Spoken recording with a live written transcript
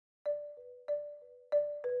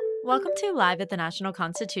Welcome to Live at the National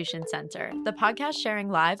Constitution Center, the podcast sharing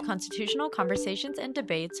live constitutional conversations and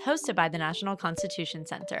debates hosted by the National Constitution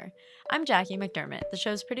Center. I'm Jackie McDermott, the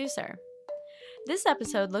show's producer. This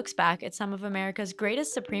episode looks back at some of America's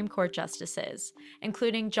greatest Supreme Court justices,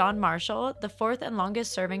 including John Marshall, the fourth and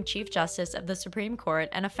longest serving Chief Justice of the Supreme Court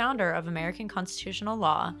and a founder of American constitutional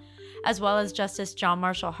law, as well as Justice John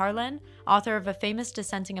Marshall Harlan, author of a famous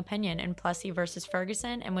dissenting opinion in Plessy v.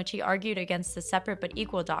 Ferguson, in which he argued against the separate but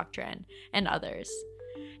equal doctrine, and others.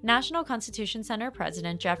 National Constitution Center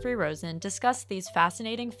President Jeffrey Rosen discussed these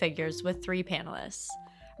fascinating figures with three panelists.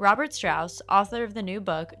 Robert Strauss, author of the new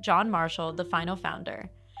book, John Marshall, The Final Founder.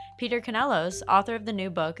 Peter Canellos, author of the new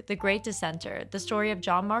book, The Great Dissenter, The Story of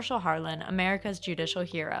John Marshall Harlan, America's Judicial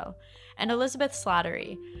Hero. And Elizabeth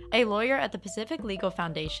Slattery, a lawyer at the Pacific Legal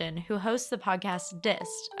Foundation who hosts the podcast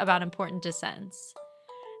Dissed about important dissents.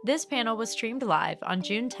 This panel was streamed live on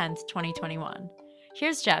June 10th, 2021.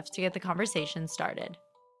 Here's Jeff to get the conversation started.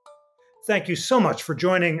 Thank you so much for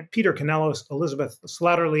joining Peter Canellos, Elizabeth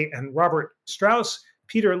Slattery, and Robert Strauss.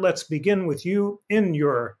 Peter, let's begin with you. In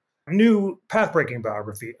your new path-breaking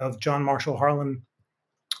biography of John Marshall Harlan,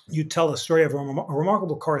 you tell the story of a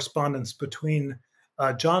remarkable correspondence between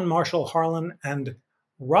John Marshall Harlan and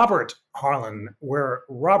Robert Harlan, where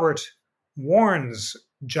Robert warns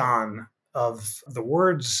John of the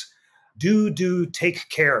words, do, take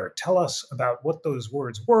care. Tell us about what those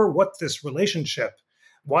words were, what this relationship,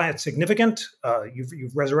 why it's significant.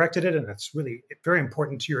 You've resurrected it, and it's really very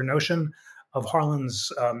important to your notion of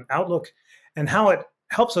Harlan's outlook, and how it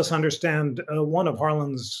helps us understand one of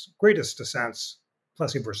Harlan's greatest dissents,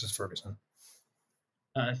 Plessy versus Ferguson.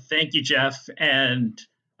 Thank you, Jeff. And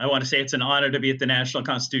I want to say it's an honor to be at the National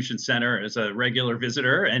Constitution Center as a regular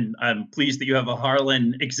visitor, and I'm pleased that you have a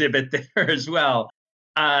Harlan exhibit there as well.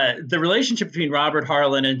 The relationship between Robert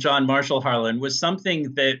Harlan and John Marshall Harlan was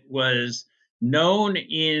something that was known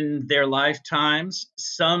in their lifetimes.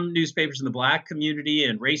 Some newspapers in the Black community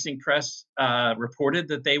and racing press reported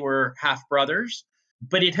that they were half-brothers,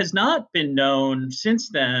 but it has not been known since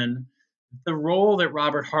then the role that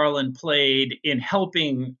Robert Harlan played in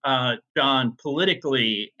helping John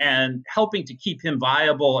politically and helping to keep him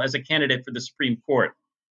viable as a candidate for the Supreme Court.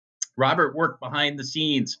 Robert worked behind the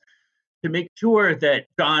scenes to make sure that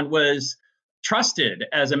John was trusted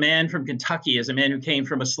as a man from Kentucky, as a man who came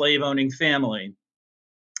from a slave-owning family.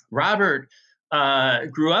 Robert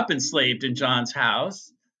grew up enslaved in John's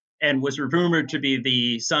house and was rumored to be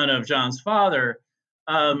the son of John's father,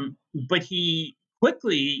 but he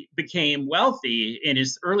quickly became wealthy in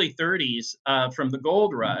his early 30s from the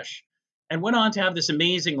gold rush and went on to have this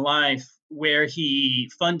amazing life where he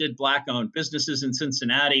funded Black-owned businesses in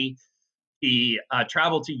Cincinnati. He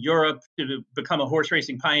traveled to Europe to become a horse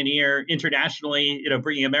racing pioneer internationally,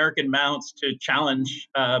 bringing American mounts to challenge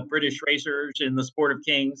British racers in the Sport of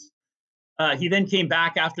Kings. He then came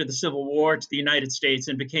back after the Civil War to the United States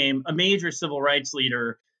and became a major civil rights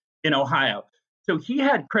leader in Ohio. So he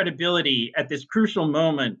had credibility at this crucial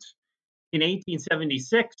moment in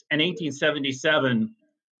 1876 and 1877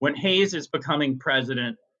 when Hayes is becoming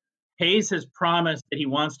president. Hayes has promised that he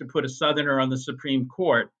wants to put a Southerner on the Supreme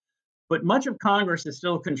Court. But much of Congress is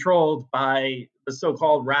still controlled by the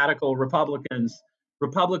so-called radical Republicans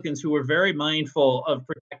who were very mindful of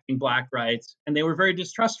protecting Black rights, and they were very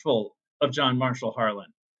distrustful of John Marshall Harlan.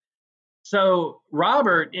 So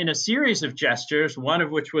Robert, in a series of gestures, one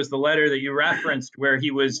of which was the letter that you referenced, where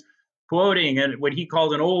he was quoting what he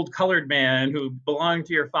called an old colored man who belonged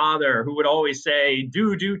to your father, who would always say,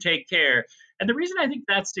 do take care. And the reason I think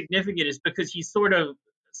that's significant is because he's sort of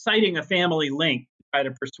citing a family link, try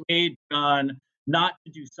to persuade John not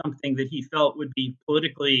to do something that he felt would be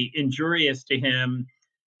politically injurious to him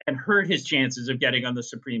and hurt his chances of getting on the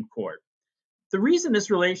Supreme Court. The reason this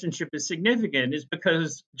relationship is significant is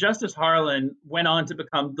because Justice Harlan went on to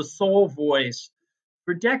become the sole voice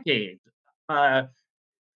for decades,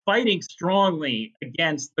 fighting strongly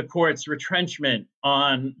against the court's retrenchment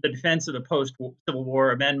on the defense of the post-Civil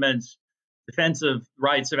War amendments, defense of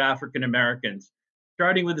rights of African Americans,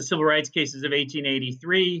 starting with the civil rights cases of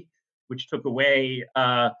 1883, which took away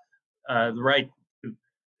the right to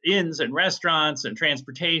inns and restaurants and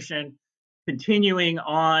transportation, continuing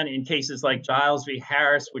on in cases like Giles v.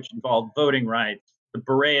 Harris, which involved voting rights, the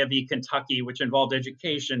Berea v. Kentucky, which involved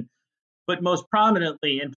education, but most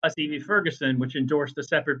prominently in Plessy v. Ferguson, which endorsed the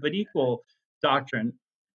separate but equal doctrine.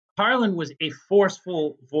 Harlan was a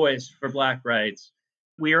forceful voice for Black rights.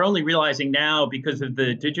 We are only realizing now, because of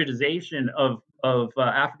the digitization of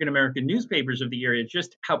African American newspapers of the area,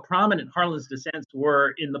 just how prominent Harlan's dissents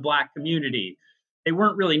were in the Black community. They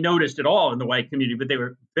weren't really noticed at all in the white community, but they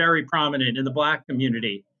were very prominent in the Black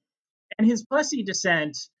community. And his Plessy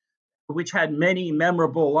dissent, which had many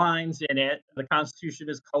memorable lines in it. The Constitution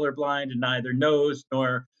is colorblind and neither knows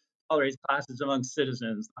nor tolerates classes among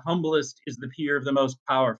citizens. The humblest is the peer of the most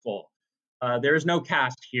powerful. There is no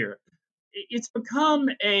caste here. It's become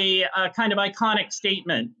a kind of iconic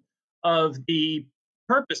statement of the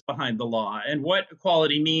purpose behind the law and what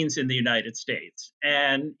equality means in the United States.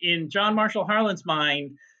 And in John Marshall Harlan's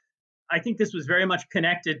mind, I think this was very much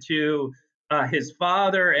connected to his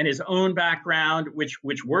father and his own background, which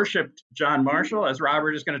worshipped John Marshall, as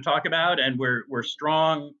Robert is going to talk about, and we're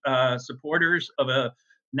strong supporters of a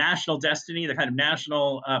national destiny, the kind of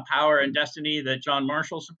national power and destiny that John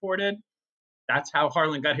Marshall supported. That's how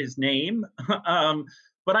Harlan got his name.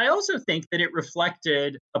 But I also think that it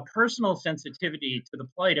reflected a personal sensitivity to the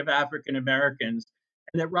plight of African Americans,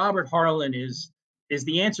 and that Robert Harlan is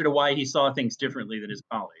the answer to why he saw things differently than his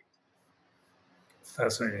colleagues.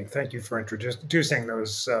 Fascinating. Thank you for introducing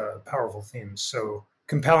those powerful themes so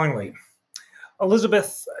compellingly.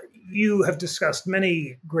 Elizabeth, you have discussed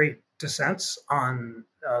many great dissents on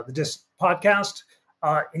the podcast,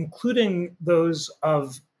 including those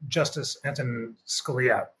of Justice Antonin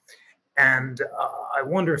Scalia. And I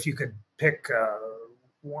wonder if you could pick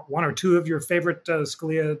one or two of your favorite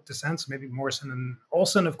Scalia dissents, maybe Morrison and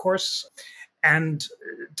Olson, of course, and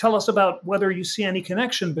tell us about whether you see any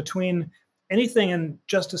connection between anything in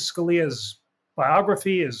Justice Scalia's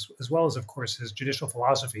biography, as well as, of course, his judicial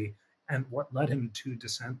philosophy, and what led him to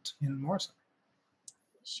dissent in Morrison.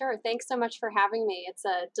 Sure. Thanks so much for having me. It's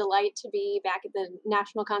a delight to be back at the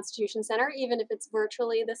National Constitution Center, even if it's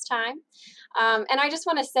virtually this time. And I just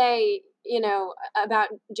want to say, about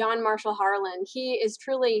John Marshall Harlan, he is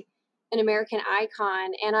truly an American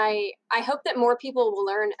icon. And I hope that more people will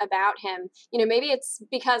learn about him. Maybe it's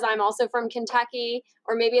because I'm also from Kentucky,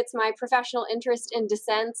 or maybe it's my professional interest in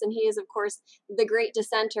dissents. And he is, of course, the great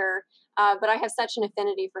dissenter. But I have such an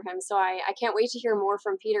affinity for him. So I can't wait to hear more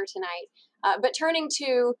from Peter tonight. But turning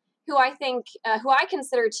to who I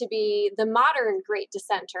consider to be the modern great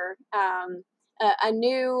dissenter, a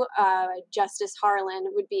new Justice Harlan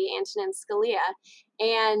would be Antonin Scalia.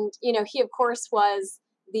 And, he, of course, was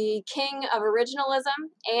the king of originalism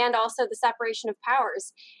and also the separation of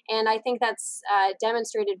powers. And I think that's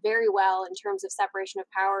demonstrated very well in terms of separation of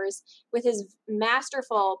powers with his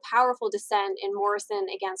masterful, powerful dissent in Morrison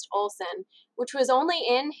against Olson, which was only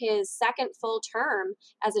in his second full term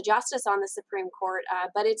as a justice on the Supreme Court,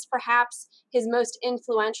 but it's perhaps his most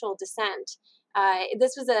influential dissent.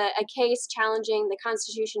 This was a case challenging the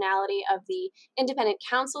constitutionality of the independent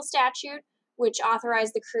counsel statute, which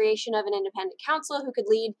authorized the creation of an independent counsel who could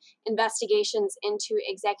lead investigations into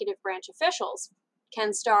executive branch officials.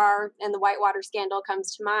 Ken Starr and the Whitewater scandal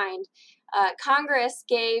comes to mind. Congress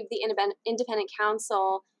gave the independent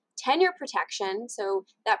counsel tenure protection, so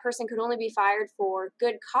that person could only be fired for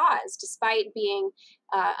good cause, despite being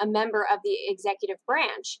a member of the executive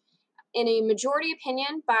branch. In a majority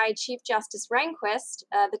opinion by Chief Justice Rehnquist,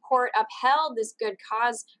 the court upheld this good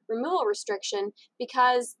cause removal restriction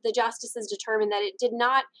because the justices determined that it did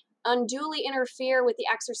not unduly interfere with the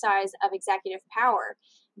exercise of executive power.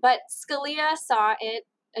 But Scalia saw it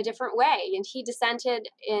a different way, and he dissented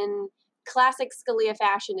in classic Scalia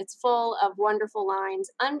fashion. It's full of wonderful lines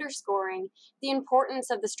underscoring the importance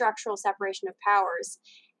of the structural separation of powers.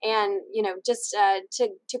 And, just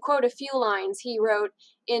to quote a few lines, he wrote,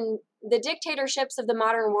 "In the dictatorships of the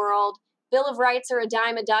modern world, Bill of Rights are a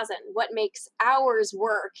dime a dozen. What makes ours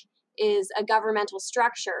work is a governmental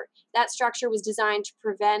structure. That structure was designed to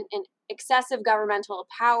prevent an excessive governmental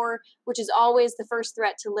power, which is always the first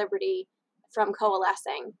threat to liberty, from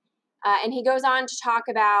coalescing." And he goes on to talk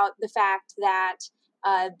about the fact that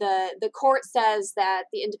the court says that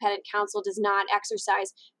the independent counsel does not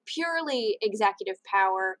exercise purely executive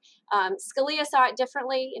power. Scalia saw it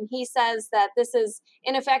differently, and he says that this is,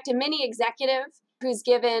 in effect, a mini executive who's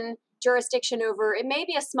given jurisdiction over, it may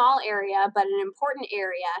be a small area, but an important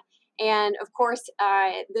area. And of course,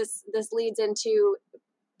 this leads into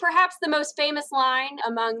perhaps the most famous line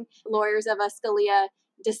among lawyers of a Scalia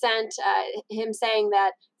dissent, him saying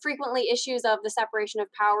that frequently issues of the separation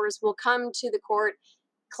of powers will come to the court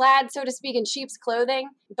clad, so to speak, in sheep's clothing,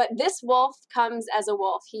 but this wolf comes as a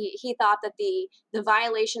wolf. He thought that the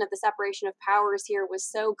violation of the separation of powers here was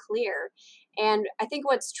so clear. And I think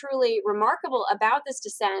what's truly remarkable about this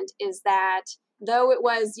dissent is that though it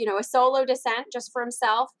was, a solo dissent just for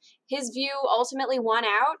himself, his view ultimately won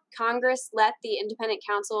out. Congress let the independent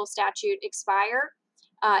counsel statute expire.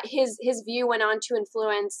 His view went on to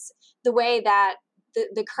influence the way that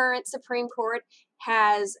the current Supreme Court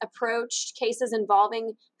has approached cases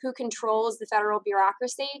involving who controls the federal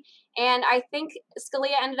bureaucracy. And I think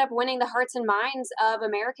Scalia ended up winning the hearts and minds of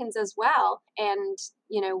Americans as well. And,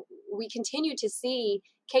 we continue to see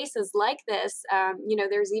cases like this.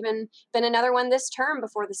 There's even been another one this term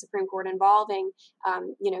before the Supreme Court involving,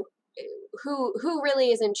 who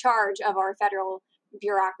really is in charge of our federal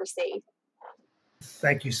bureaucracy.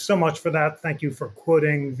 Thank you so much for that. Thank you for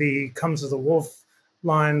quoting the Comes as the Wolf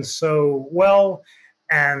line so well,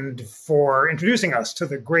 and for introducing us to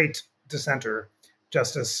the great dissenter,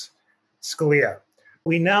 Justice Scalia.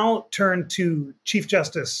 We now turn to Chief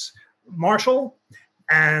Justice Marshall.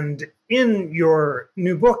 And in your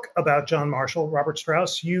new book about John Marshall, Robert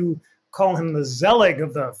Strauss, you call him the Zelig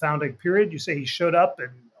of the founding period. You say he showed up in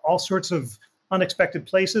all sorts of unexpected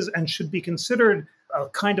places and should be considered a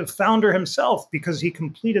kind of founder himself because he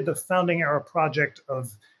completed the founding era project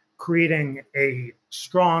of creating a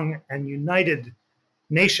strong and united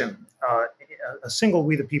nation, a single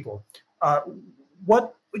we the people.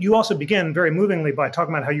 What you also begin very movingly by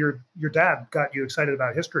talking about how your dad got you excited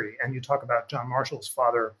about history, and you talk about John Marshall's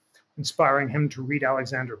father inspiring him to read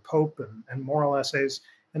Alexander Pope and moral essays.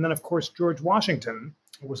 And then, of course, George Washington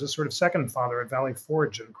was a sort of second father at Valley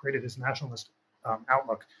Forge and created his nationalist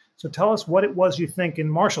outlook. So tell us what it was you think in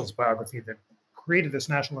Marshall's biography that created this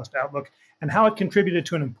nationalist outlook and how it contributed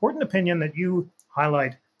to an important opinion that you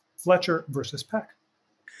highlight, Fletcher versus Peck.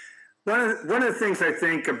 One of the things I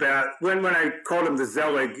think about when I called him the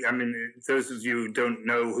Zelig, I mean, those of you who don't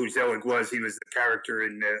know who Zelig was, he was the character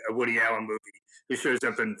in a Woody Allen movie who shows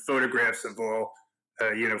up in photographs of all,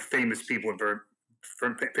 famous people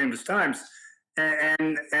from famous times.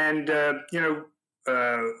 And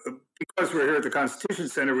because we're here at the Constitution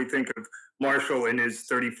Center, we think of Marshall in his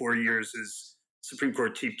 34 years as Supreme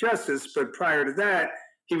Court Chief Justice. But prior to that,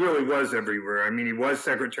 he really was everywhere. I mean, he was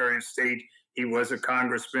Secretary of State. He was a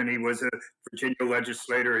congressman. He was a Virginia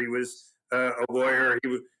legislator. He was a lawyer.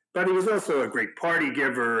 But he was also a great party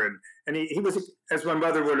giver. And he was, as my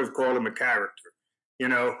mother would have called him, a character.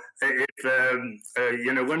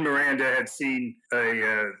 When Miranda had seen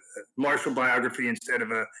a Marshall biography instead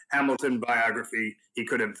of a Hamilton biography, he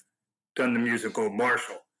could have done the musical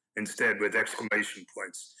Marshall instead with exclamation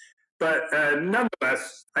points. But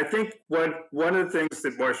nonetheless, I think one of the things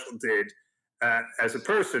that Marshall did as a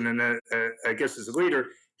person and I guess as a leader,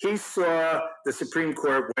 he saw the Supreme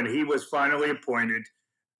Court when he was finally appointed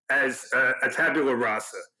as a tabula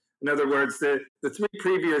rasa. In other words, the three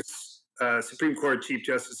previous Supreme Court Chief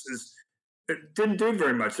Justices didn't do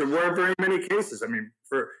very much. There weren't very many cases. I mean,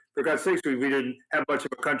 for God's sakes, we didn't have much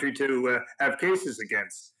of a country to have cases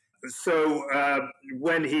against. So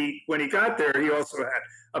when he got there, he also had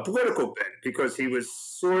a political bent because he was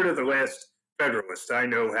sort of the last Federalist. I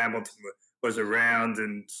know Hamilton was around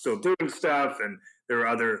and still doing stuff, and there are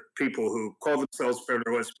other people who call themselves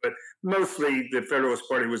Federalists, but mostly the Federalist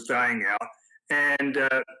Party was dying out, and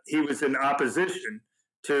he was in opposition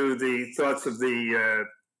to the thoughts of the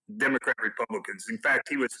Democrat Republicans. In fact,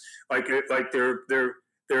 he was like there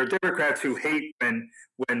are Democrats who hate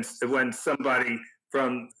when somebody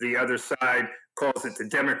from the other side calls it the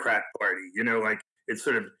Democrat Party. Like it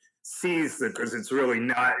sort of sees because it's really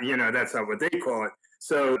not. That's not what they call it.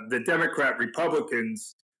 So the Democrat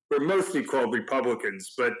Republicans were mostly called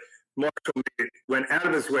Republicans, but Marshall went out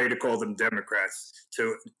of his way to call them Democrats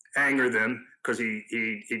to anger them because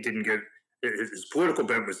he didn't get. His political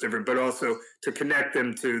bent was different, but also to connect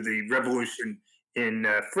them to the revolution in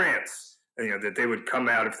France. That they would come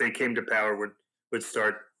out if they came to power would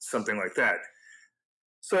start something like that.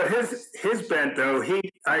 So his bent, though,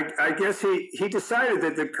 I guess he decided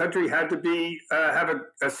that the country had to have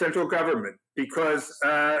a central government because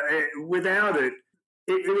without it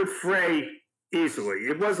would fray easily.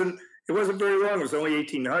 It wasn't very long. It was only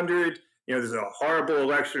 1800. There's a horrible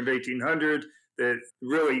election of 1800 that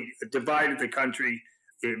really divided the country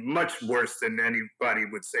much worse than anybody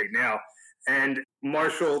would say now. And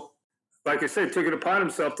Marshall, like I said, took it upon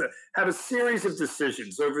himself to have a series of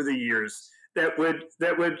decisions over the years that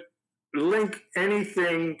would link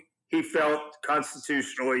anything he felt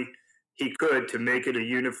constitutionally he could to make it a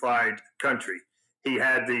unified country. He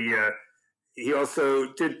had he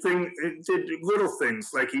also did little things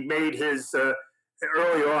like he made his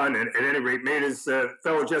early on, at any rate, made his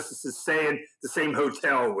fellow justices stay in the same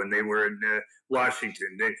hotel when they were in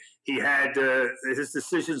Washington. He had his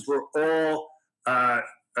decisions were all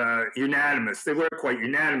unanimous. They weren't quite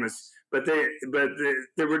unanimous, but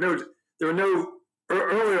there were no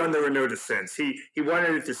early on. There were no dissents. He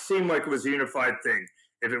wanted it to seem like it was a unified thing.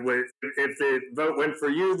 If the vote went for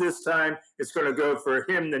you this time, it's going to go for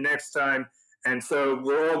him the next time. And so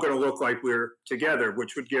we're all going to look like we're together,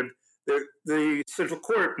 which would give the Central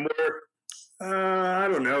Court more, I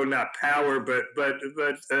don't know, not power, but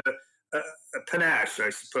panache, I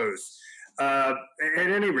suppose. At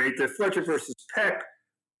any rate, the Fletcher versus Peck,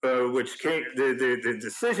 which came, the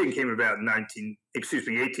decision came about in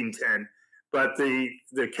 1810, but the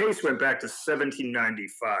case went back to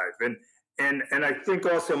 1795, and I think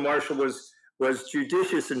also Marshall was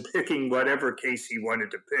judicious in picking whatever case he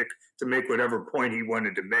wanted to pick to make whatever point he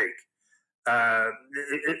wanted to make.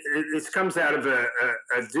 It comes out of a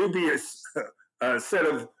dubious set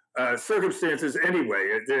of circumstances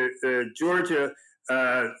anyway. Georgia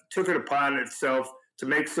took it upon itself to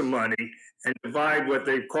make some money and divide what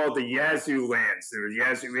they called the Yazoo lands. The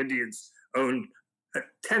Yazoo Indians owned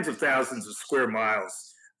tens of thousands of square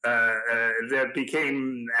miles that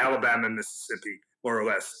became Alabama and Mississippi, more or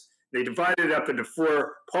less. They divided it up into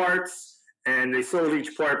 4 parts, and they sold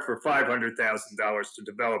each part for $500,000 to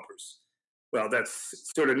developers. Well,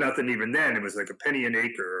 that's sort of nothing even then. It was like a penny an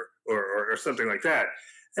acre or something like that.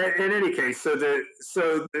 In any case,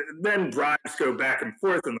 then bribes go back and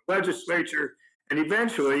forth in the legislature, and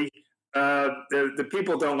eventually the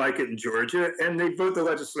people don't like it in Georgia, and they vote the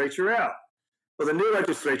legislature out. Well, the new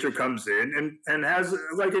legislature comes in and has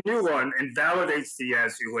like a new one, invalidates the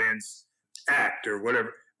Yazoo Lands Act or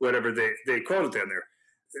whatever they called it down there.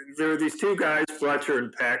 There were these 2 guys, Fletcher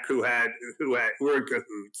and Peck, who were in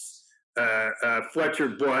cahoots. Fletcher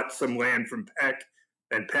bought some land from Peck,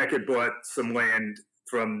 and Peck had bought some land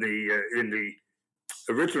from in the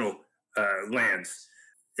original lands.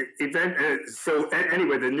 So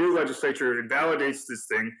anyway, the new legislature invalidates this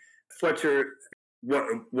thing. Fletcher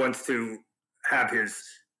wants to have his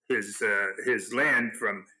land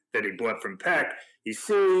that he bought from Peck. He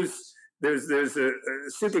sues. There's a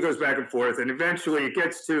suit that goes back and forth, and eventually it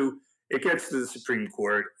gets to the Supreme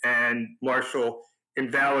Court, and Marshall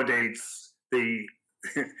invalidates the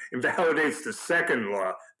second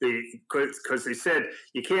law because they said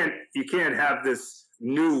you can't have this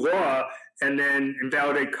new law and then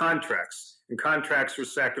invalidate contracts, and contracts were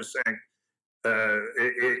sacrosanct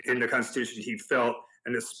in the Constitution, he felt,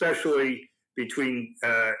 and especially between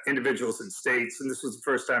individuals and states. And this was the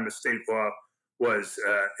first time a state law was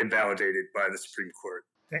invalidated by the Supreme Court.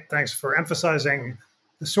 Thanks for emphasizing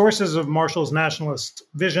the sources of Marshall's nationalist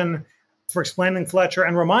vision, for explaining Fletcher,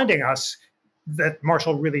 and reminding us that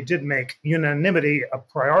Marshall really did make unanimity a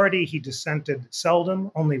priority. He dissented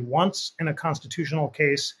seldom, only once in a constitutional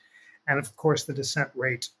case. And of course, the dissent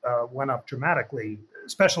rate went up dramatically,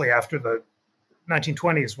 especially after the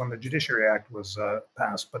 1920s when the Judiciary Act was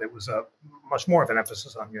passed. But it was much more of an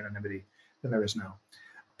emphasis on unanimity than there is now.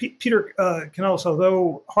 Peter Canellos,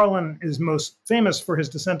 although Harlan is most famous for his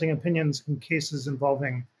dissenting opinions in cases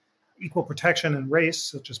involving equal protection and race,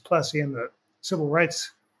 such as Plessy and the civil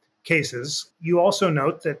rights cases, you also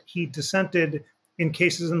note that he dissented in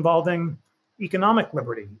cases involving economic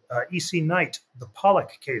liberty. E.C. Knight, the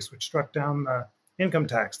Pollock case, which struck down income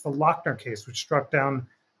tax, the Lochner case, which struck down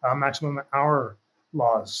maximum hour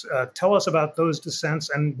laws. Tell us about those dissents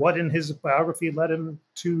and what in his biography led him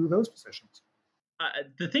to those positions.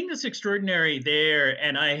 The thing that's extraordinary there,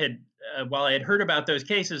 and I had, while I had heard about those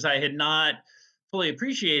cases, I had not fully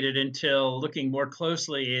appreciated until looking more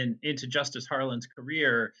closely into Justice Harlan's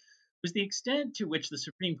career, was the extent to which the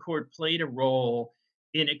Supreme Court played a role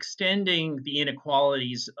in extending the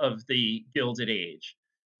inequalities of the Gilded Age.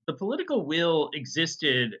 The political will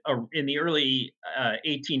existed in the early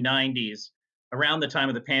 1890s, around the time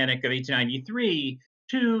of the Panic of 1893,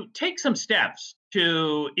 to take some steps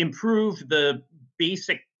to improve the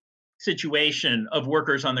basic situation of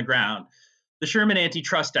workers on the ground. The Sherman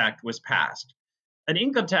Antitrust Act was passed. An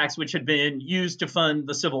income tax which had been used to fund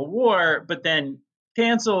the Civil War, but then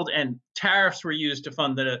canceled, and tariffs were used to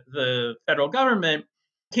fund the federal government,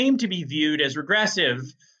 came to be viewed as regressive.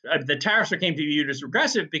 The tariffs came to be viewed as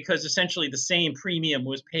regressive because essentially the same premium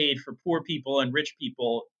was paid for poor people and rich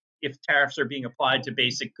people if tariffs are being applied to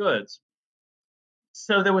basic goods.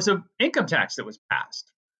 So there was an income tax that was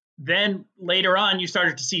passed. Then later on, you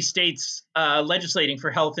started to see states legislating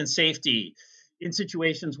for health and safety in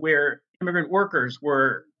situations where immigrant workers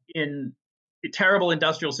were in terrible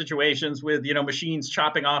industrial situations with, machines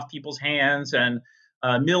chopping off people's hands and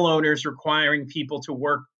mill owners requiring people to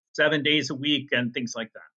work 7 days a week and things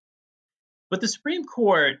like that. But the Supreme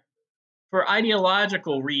Court, for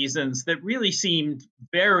ideological reasons that really seemed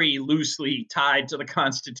very loosely tied to the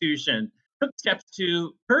Constitution, took steps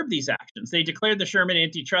to curb these actions. They declared the Sherman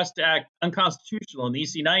Antitrust Act unconstitutional in the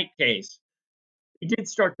E.C. Knight case. It did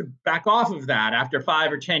start to back off of that after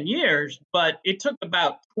 5 or 10 years, but it took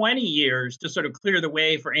about 20 years to sort of clear the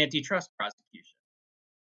way for antitrust prosecution.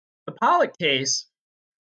 The Pollock case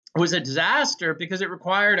was a disaster because it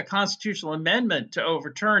required a constitutional amendment to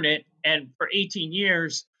overturn it. And for 18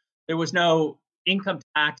 years, there was no income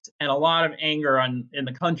tax and a lot of anger in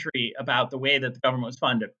the country about the way that the government was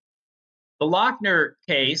funded. The Lochner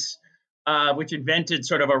case, which invented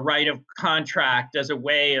sort of a right of contract as a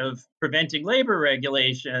way of preventing labor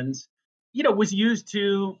regulations, was used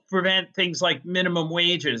to prevent things like minimum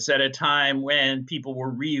wages at a time when people were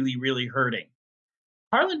really, really hurting.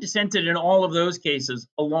 Harlan dissented in all of those cases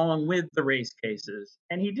along with the race cases,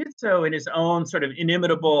 and he did so in his own sort of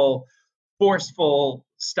inimitable, forceful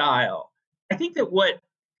style. I think that what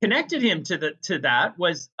connected him to that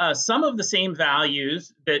was some of the same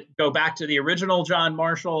values that go back to the original John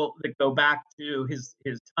Marshall, that go back to his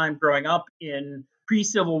time growing up in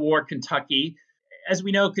pre-Civil War Kentucky. As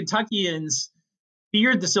we know, Kentuckians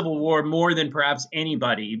feared the Civil War more than perhaps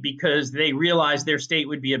anybody because they realized their state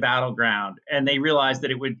would be a battleground, and they realized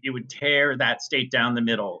that it would tear that state down the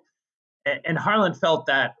middle. And Harlan felt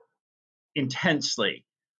that intensely.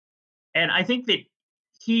 And I think that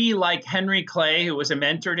he, like Henry Clay, who was a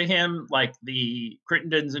mentor to him, like the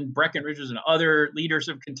Crittendens and Breckinridges and other leaders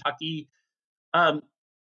of Kentucky,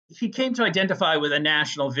 he came to identify with a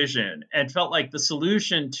national vision and felt like the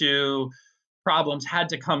solution to problems had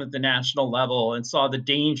to come at the national level, and saw the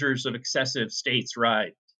dangers of excessive states'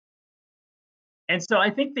 rights. And so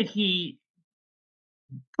I think that he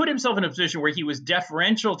put himself in a position where he was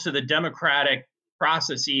deferential to the democratic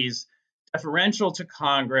processes, deferential to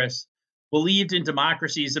Congress, believed in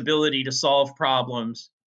democracy's ability to solve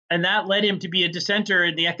problems. And that led him to be a dissenter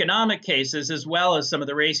in the economic cases as well as some of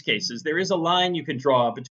the race cases. There is a line you can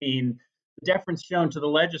draw between the deference shown to the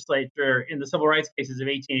legislature in the civil rights cases of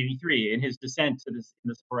 1883, in his dissent in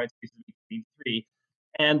the civil rights cases of 1883,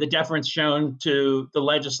 and the deference shown to the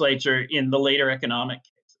legislature in the later economic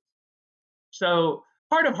cases. So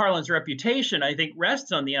part of Harlan's reputation, I think,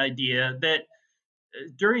 rests on the idea that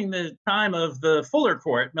during the time of the Fuller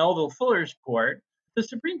Court, Melville Fuller's court, the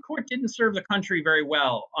Supreme Court didn't serve the country very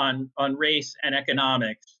well on race and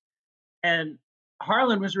economics. And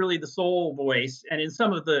Harlan was really the sole voice, and in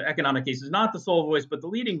some of the economic cases, not the sole voice, but the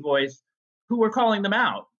leading voice, who were calling them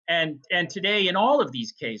out. And today, in all of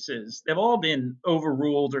these cases, they've all been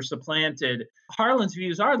overruled or supplanted. Harlan's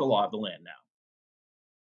views are the law of the land now.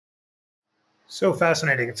 So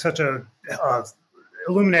fascinating. It's such a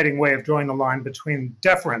illuminating way of drawing the line between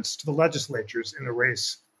deference to the legislatures in the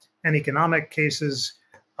race and economic cases.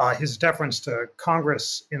 His deference to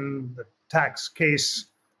Congress in the tax case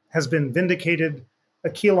has been vindicated.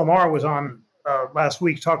 Akhil Amar was on last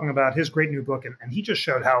week talking about his great new book, and he just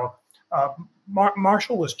showed how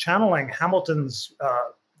Marshall was channeling Hamilton's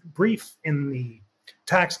brief in the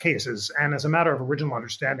tax cases, and as a matter of original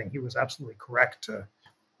understanding, he was absolutely correct to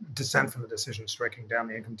dissent from the decision striking down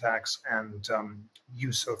the income tax, and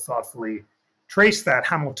you so thoughtfully trace that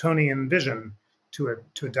Hamiltonian vision to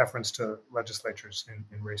a deference to legislatures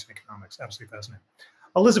in race and economics. Absolutely fascinating.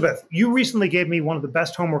 Elizabeth, you recently gave me one of the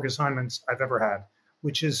best homework assignments I've ever had,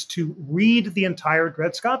 which is to read the entire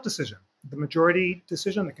Dred Scott decision, the majority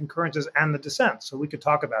decision, the concurrences, and the dissent, so we could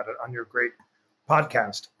talk about it on your great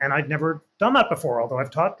podcast. And I'd never done that before, although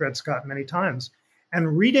I've taught Dred Scott many times.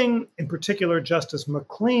 And reading, in particular, Justice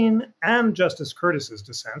McLean and Justice Curtis's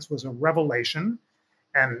dissents was a revelation.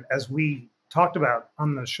 And as we talked about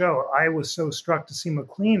on the show, I was so struck to see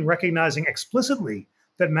McLean recognizing explicitly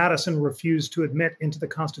that Madison refused to admit into the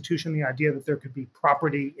Constitution the idea that there could be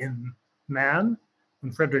property in man.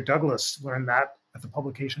 When Frederick Douglass learned that at the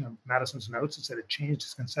publication of Madison's notes, it said it changed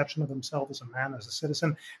his conception of himself as a man, as a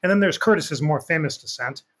citizen. And then there's Curtis's more famous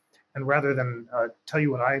dissent. And rather than tell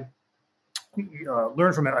you what I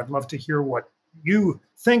learned from it, I'd love to hear what you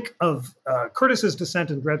think of Curtis's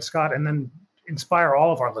dissent in Dred Scott, and then inspire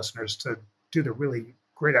all of our listeners to do the really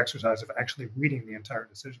great exercise of actually reading the entire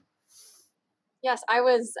decision. Yes, I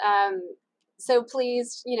was so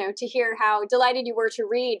pleased, to hear how delighted you were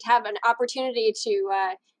to have an opportunity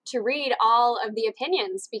to read all of the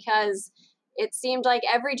opinions, because it seemed like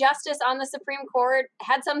every justice on the Supreme Court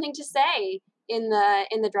had something to say in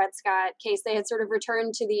the Dred Scott case. They had sort of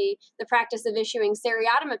returned to the practice of issuing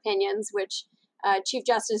seriatim opinions, which Chief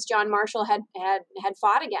Justice John Marshall had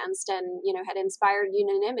fought against, and had inspired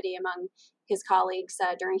unanimity among his colleagues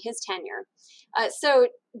during his tenure. So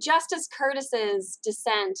Justice Curtis's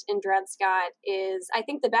dissent in Dred Scott is, I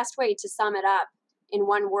think, the best way to sum it up in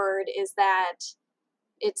one word is that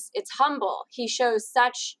it's humble. He shows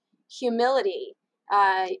such humility.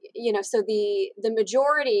 So the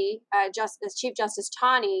majority, Chief Justice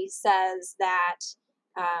Taney says that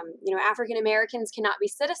African Americans cannot be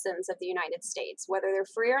citizens of the United States, whether they're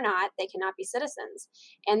free or not. They cannot be citizens.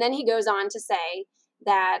 And then he goes on to say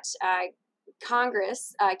that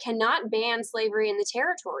Congress cannot ban slavery in the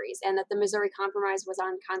territories, and that the Missouri Compromise was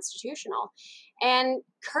unconstitutional. And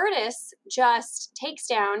Curtis just takes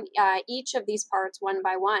down each of these parts one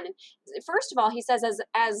by one. First of all, he says,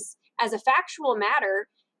 as a factual matter,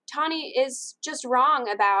 Taney is just wrong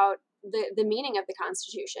about the meaning of the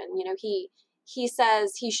Constitution. He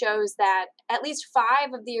says, he shows that at least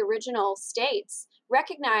 5 of the original states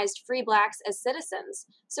recognized free blacks as citizens.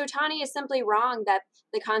 So Taney is simply wrong that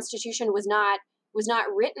the Constitution was not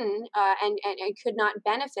written and could not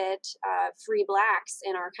benefit free blacks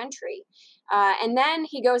in our country. And then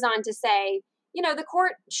he goes on to say, the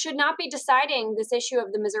court should not be deciding this issue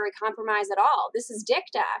of the Missouri Compromise at all. This is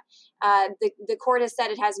dicta. The court has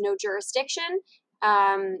said it has no jurisdiction,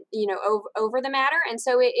 over the matter, and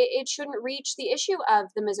so it shouldn't reach the issue of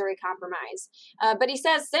the Missouri Compromise. But he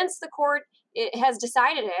says, since the court has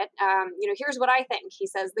decided it, here's what I think. He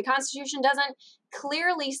says the Constitution doesn't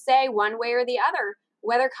clearly say one way or the other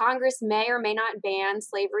whether Congress may or may not ban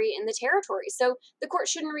slavery in the territories. So the court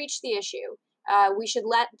shouldn't reach the issue. We should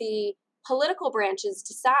let the political branches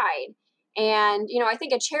decide. And, I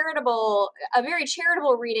think a very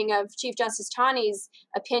charitable reading of Chief Justice Taney's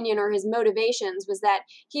opinion or his motivations was that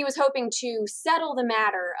he was hoping to settle the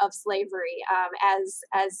matter of slavery,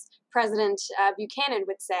 as President Buchanan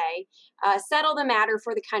would say, settle the matter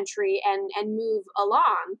for the country and move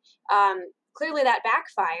along. Clearly that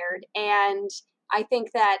backfired. And I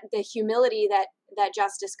think that the humility that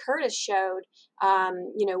Justice Curtis showed,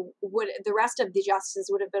 the rest of the justices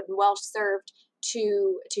would have been well served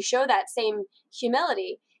to show that same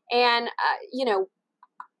humility. And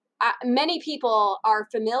many people are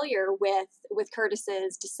familiar with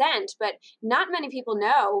Curtis's dissent, but not many people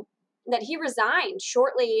know that he resigned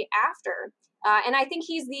shortly after. And I think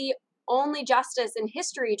he's the only justice in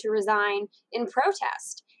history to resign in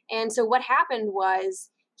protest. And so what happened was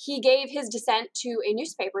he gave his dissent to a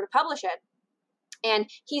newspaper to publish it. And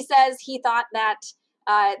he says he thought that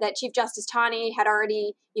Chief Justice Taney had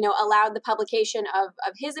already, allowed the publication of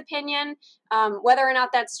his opinion. Whether or not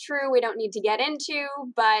that's true, we don't need to get into,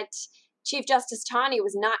 but Chief Justice Taney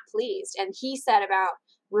was not pleased. And he set about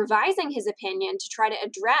revising his opinion to try to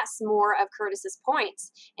address more of Curtis's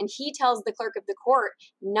points. And he tells the clerk of the court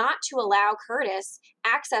not to allow Curtis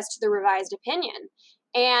access to the revised opinion.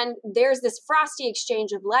 And there's this frosty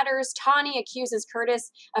exchange of letters. Taney accuses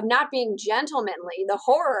Curtis of not being gentlemanly, the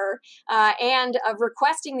horror, and of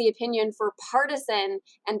requesting the opinion for partisan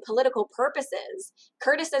and political purposes.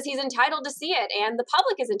 Curtis says he's entitled to see it, and the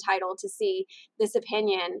public is entitled to see this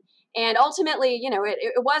opinion. And ultimately,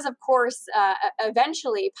 it was, of course,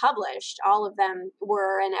 eventually published. All of them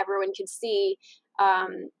were, and everyone could see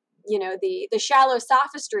the shallow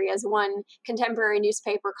sophistry, as one contemporary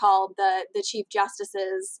newspaper called the Chief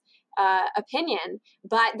Justice's opinion.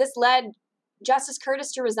 But this led Justice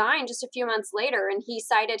Curtis to resign just a few months later, and he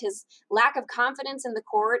cited his lack of confidence in the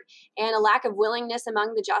court and a lack of willingness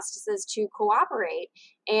among the justices to cooperate.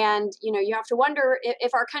 And, you have to wonder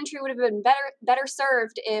if our country would have been better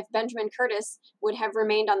served if Benjamin Curtis would have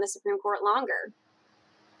remained on the Supreme Court longer.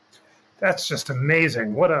 That's just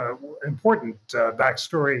amazing. What an important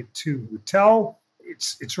backstory to tell.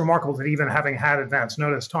 It's remarkable that even having had advance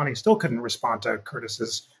notice, Taney still couldn't respond to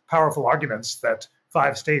Curtis's powerful arguments that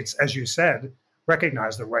 5 states, as you said,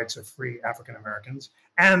 recognize the rights of free African Americans,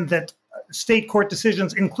 and that state court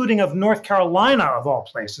decisions, including of North Carolina, of all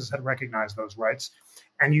places, had recognized those rights.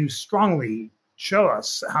 And you strongly show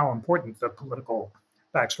us how important the political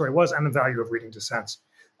backstory was and the value of reading dissents.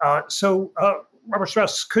 Robert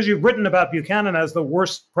Strauss, because you've written about Buchanan as the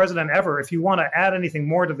worst president ever, if you want to add anything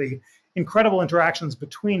more to the incredible interactions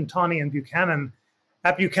between Taney and Buchanan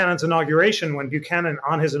at Buchanan's inauguration, when Buchanan,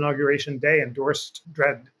 on his inauguration day, endorsed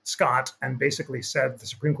Dred Scott and basically said the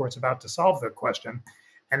Supreme Court's about to solve the question,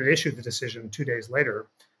 and it issued the decision 2 days later.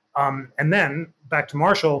 And then back to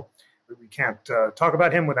Marshall, we can't talk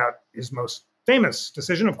about him without his most famous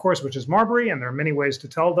decision, of course, which is Marbury, and there are many ways to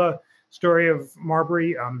tell the story of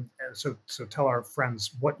Marbury. So tell our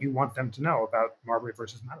friends what you want them to know about Marbury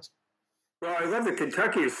versus Madison. Well, I love that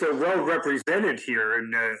Kentucky is so well represented here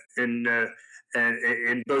in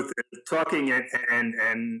both talking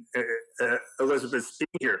and Elizabeth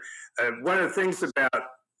speaking here. One of the things about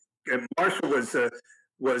Marshall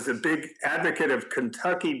was a big advocate of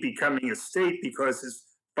Kentucky becoming a state because his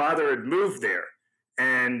father had moved there,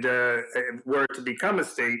 and were it to become a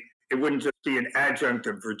state, it wouldn't just be an adjunct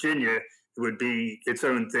of Virginia, it would be its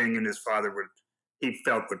own thing, and his father he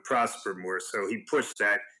felt would prosper more. So he pushed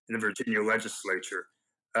that in the Virginia legislature.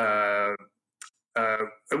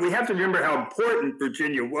 we have to remember how important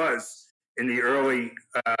Virginia was in the early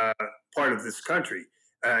part of this country.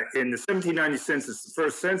 In the 1790 census, the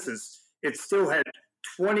first census, it still had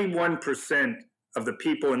 21% of the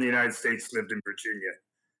people in the United States lived in Virginia.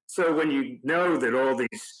 So when you know that all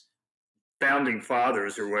these founding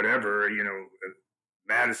fathers or whatever,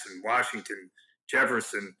 Madison, Washington,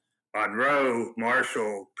 Jefferson, Monroe,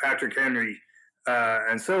 Marshall, Patrick Henry,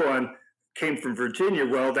 and so on, came from Virginia,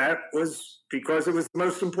 well, that was because it was the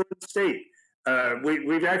most important state.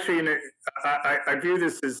 We've actually, I view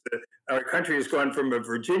this as our country has gone from a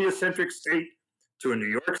Virginia-centric state to a New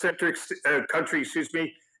York-centric country,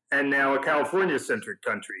 and now a California-centric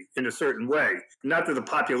country in a certain way. Not that the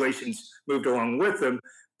populations moved along with them,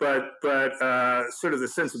 but sort of the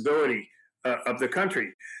sensibility of the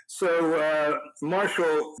country. So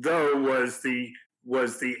Marshall, though, was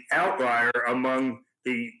the outlier among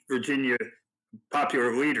the Virginia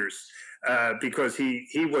popular leaders because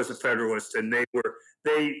he was a Federalist, and they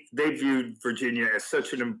viewed Virginia as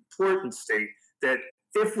such an important state that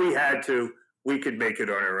if we had to, we could make it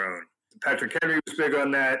on our own. Patrick Henry was big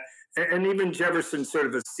on that, and even Jefferson sort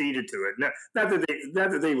of acceded to it. Not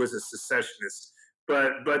that he was a secessionist,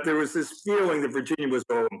 but there was this feeling that Virginia was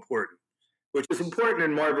all important, which is important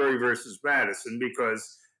in Marbury versus Madison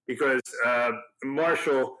because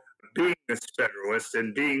Marshall, being a Federalist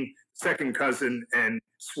and being second cousin and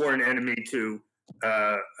sworn enemy to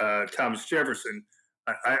Thomas Jefferson,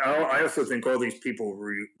 I also think all these people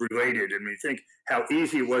were related, and we think how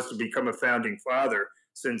easy it was to become a founding father,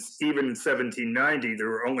 since even in 1790 there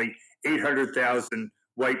were only 800,000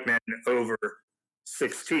 white men over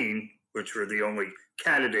 16, which were the only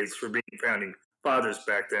candidates for being founding fathers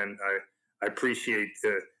back then. I appreciate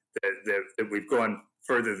that we've gone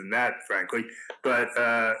further than that, frankly. But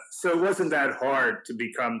so it wasn't that hard to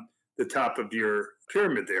become the top of your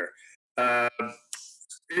pyramid there.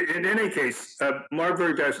 In any case,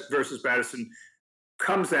 Marbury versus Madison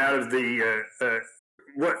comes out of the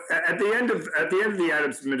at the end of the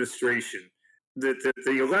Adams administration. The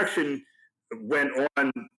election went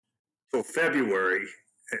on till February,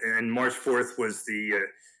 and March 4th was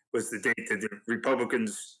the date that the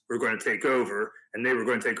Republicans were going to take over, and they were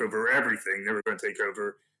going to take over everything. They were going to take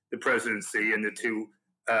over the presidency and the two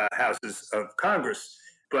houses of Congress.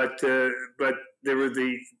 But there were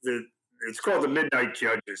it's called the Midnight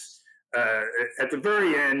Judges. At the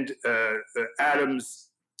very end,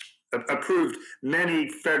 Adams approved many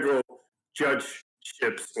federal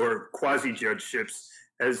judgeships or quasi-judgeships,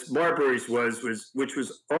 as Marbury's which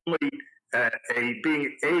was only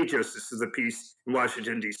being a justice of the peace in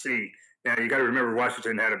Washington, D.C. Now, you got to remember,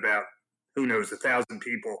 Washington had about, 1,000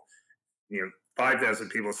 people, 5,000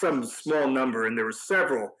 people, some small number, and there were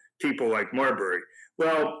several people like Marbury.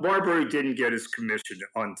 Well, Marbury didn't get his commission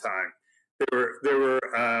on time. There were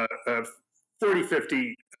 40,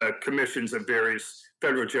 50 commissions of various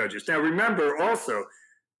federal judges. Now, remember also,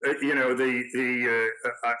 I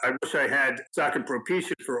wish I had stock and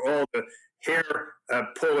propitiation for all the hair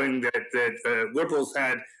pulling that liberals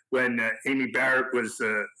had when Amy Barrett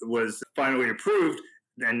was finally approved,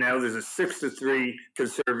 and now there's a 6-3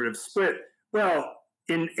 conservative split. Well,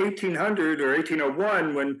 in 1800 or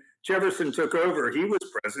 1801, when Jefferson took over, he was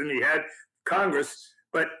president, he had Congress,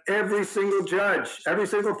 but every single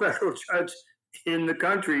federal judge in the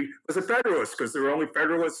country was a Federalist because there were only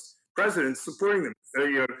Federalist presidents supporting them,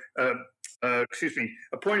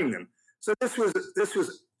 appointing them. So this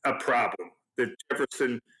was a problem that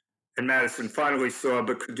Jefferson and Madison finally saw,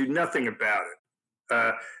 but could do nothing about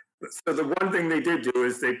it. So the one thing they did do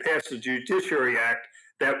is they passed a Judiciary Act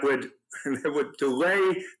that would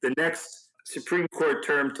delay the next Supreme Court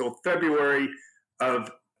term till February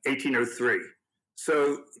of 1803.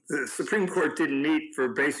 So the Supreme Court didn't meet for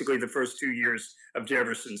basically the first 2 years of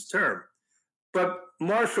Jefferson's term. But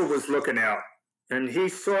Marshall was looking out, and he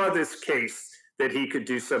saw this case that he could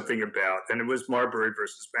do something about, and it was Marbury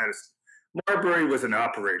versus Madison. Marbury was an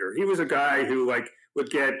operator. He was a guy who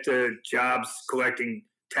would get jobs collecting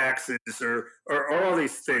taxes or all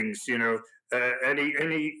these things, and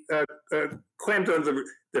he claimed on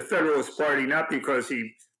the Federalist Party not because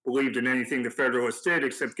he believed in anything the Federalists did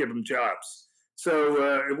except give them jobs.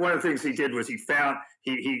 So one of the things he did was he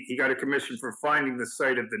got a commission for finding the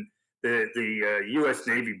site of the U.S.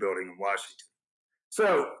 Navy building in Washington.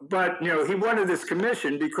 So, but he wanted this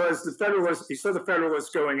commission because he saw the Federalists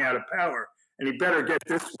going out of power, and he better get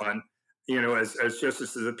this one, as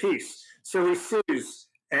justice of the peace. So he sues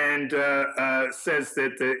and says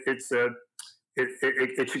that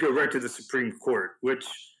it should go right to the Supreme Court, which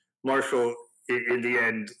Marshall, in the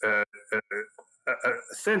end,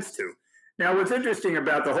 assents to. Now, what's interesting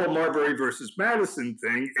about the whole Marbury versus Madison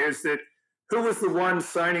thing is that who was the one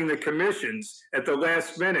signing the commissions at the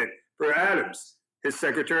last minute for Adams? His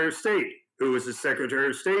Secretary of State. Who was his Secretary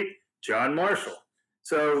of State? John Marshall.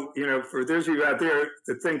 So, for those of you out there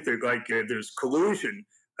that think that there's collusion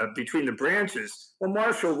between the branches, well,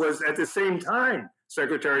 Marshall was at the same time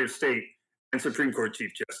Secretary of State and Supreme Court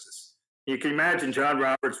Chief Justice. You can imagine John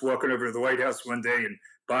Roberts walking over to the White House one day and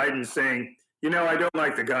Biden saying, I don't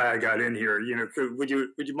like the guy I got in here. Would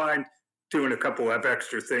you mind doing a couple of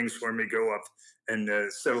extra things for me? Go up and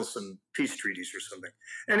settle some peace treaties or something.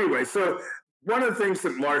 Anyway, so one of the things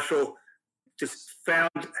that Marshall just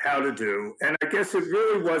found how to do, and I guess it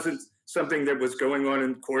really wasn't something that was going on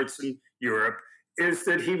in courts in Europe, is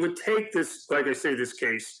that he would take this, like I say, this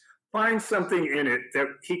case, find something in it that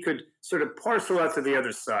he could sort of parcel out to the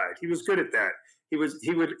other side. He was good at that. He would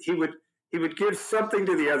give something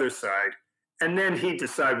to the other side, and then he'd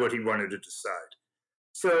decide what he wanted to decide.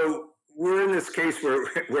 So we're in this case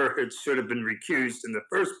where it should have been recused in the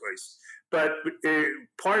first place. But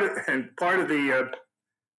part of the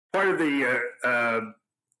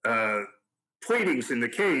pleadings in the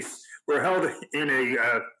case were held in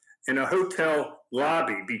a hotel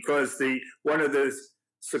lobby because one of the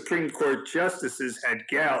Supreme Court justices had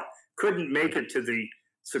gout, couldn't make it to the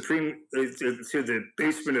to the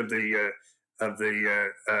basement of the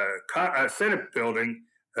Senate building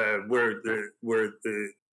where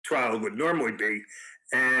the trial would normally be,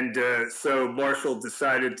 and so Marshall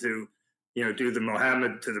decided to do the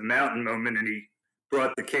Mohammed to the mountain moment, and he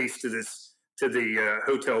brought the case to the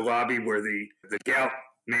hotel lobby where the gout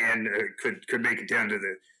man could make it down to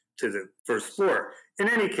the first floor. In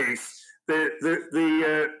any case,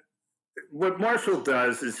 what Marshall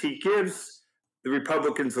does is he gives the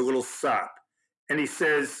Republicans a little sop, and he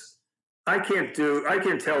says, I can't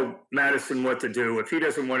tell Madison what to do. If he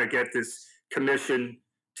doesn't want to get this commission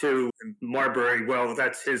to Marbury, well,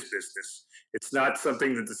 that's his business. It's not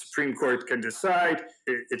something that the Supreme Court can decide.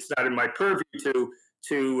 It's not in my purview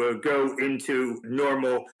to go into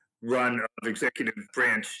normal run of executive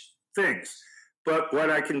branch things. But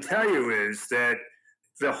what I can tell you is that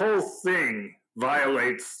the whole thing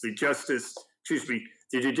violates the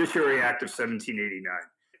Judiciary Act of 1789.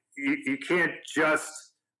 You can't just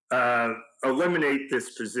eliminate this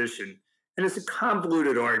position. And it's a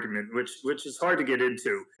convoluted argument, which is hard to get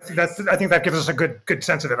into. I think that gives us a good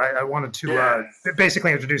sense of it. I wanted to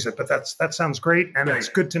basically introduce it, but that sounds great, and It's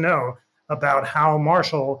good to know about how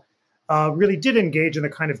Marshall really did engage in the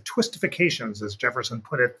kind of twistifications, as Jefferson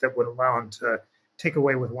put it, that would allow him to take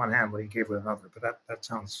away with one hand what he gave with another. But that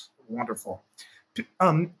sounds wonderful.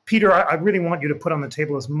 Peter, I really want you to put on the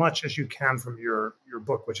table as much as you can from your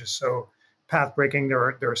book, which is so path-breaking.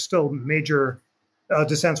 There are still major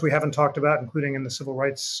dissents we haven't talked about, including in the civil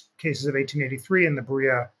rights cases of 1883 and the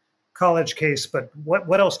Berea College case. But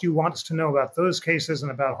what else do you want us to know about those cases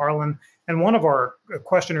and about Harlan? And one of our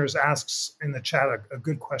questioners asks in the chat a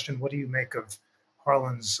good question. What do you make of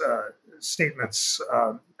Harlan's statements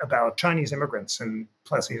about Chinese immigrants and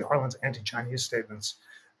Plessy, Harlan's anti-Chinese statements?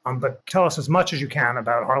 But tell us as much as you can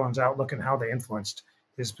about Harlan's outlook and how they influenced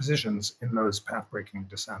his positions in those path-breaking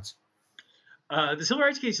dissents. The civil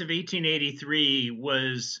rights case of 1883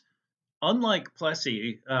 was unlike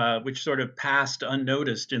Plessy, which sort of passed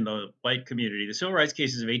unnoticed in the white community. The civil rights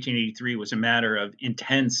cases of 1883 was a matter of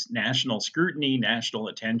intense national scrutiny, national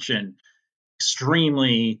attention,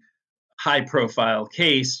 extremely high-profile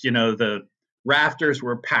case. The rafters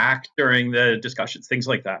were packed during the discussions, things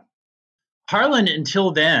like that. Harlan,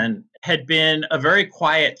 until then, had been a very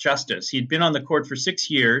quiet justice. He'd been on the court for 6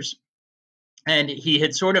 years. And he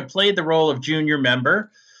had sort of played the role of junior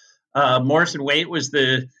member. Morrison Waite was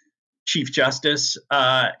the Chief Justice,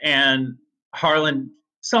 and Harlan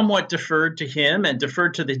somewhat deferred to him and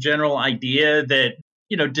deferred to the general idea that,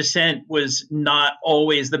 dissent was not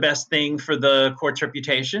always the best thing for the court's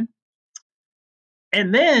reputation.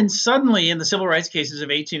 And then suddenly in the civil rights cases of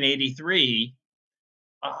 1883,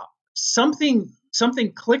 something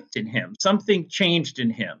clicked in him, something changed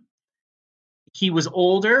in him. He was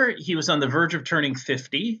older. He was on the verge of turning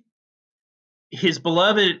 50. His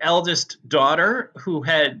beloved eldest daughter, who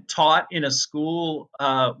had taught in a school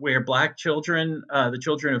where Black children, the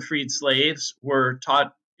children of freed slaves, were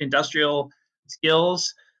taught industrial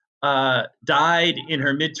skills, died in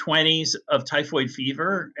her mid-20s of typhoid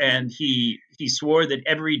fever. And he swore that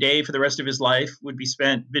every day for the rest of his life would be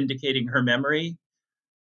spent vindicating her memory.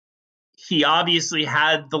 He obviously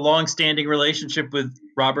had the long-standing relationship with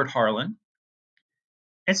Robert Harlan.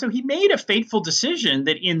 And so he made a fateful decision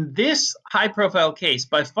that in this high-profile case,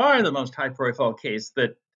 by far the most high-profile case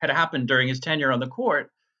that had happened during his tenure on the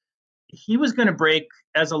court, he was going to break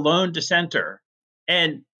as a lone dissenter.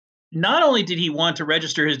 And not only did he want to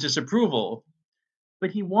register his disapproval,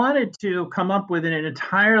 but he wanted to come up with an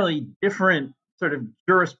entirely different sort of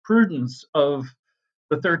jurisprudence of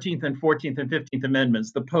the 13th and 14th and 15th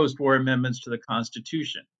Amendments, the post-war amendments to the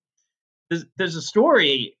Constitution. There's a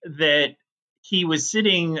story that he was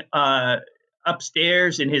sitting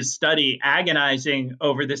upstairs in his study agonizing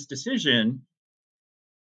over this decision,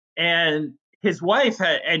 and his wife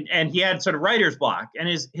had, and he had sort of writer's block, and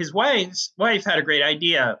his wife had a great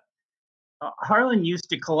idea. Harlan used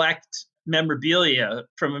to collect memorabilia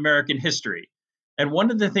from American history, and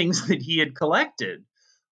one of the things that he had collected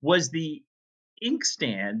was the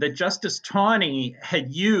inkstand that Justice Taney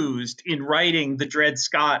had used in writing the Dred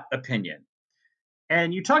Scott opinion.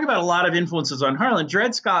 And you talk about a lot of influences on Harlan.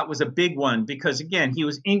 Dred Scott was a big one because, again, he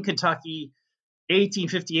was in Kentucky,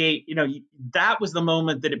 1858. That was the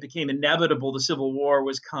moment that it became inevitable the Civil War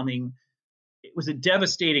was coming. It was a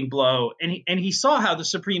devastating blow. And he saw how the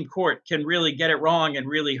Supreme Court can really get it wrong and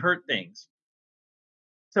really hurt things.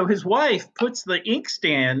 So his wife puts the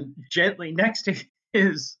inkstand gently next to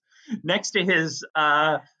his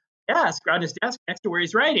desk, on his desk, next to where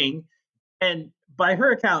he's writing. And by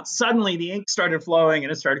her account, suddenly the ink started flowing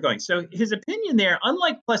and it started going. So his opinion there,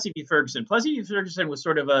 unlike Plessy v. Ferguson was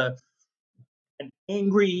sort of an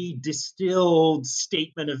angry, distilled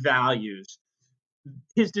statement of values.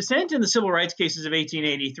 His dissent in the civil rights cases of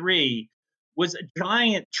 1883 was a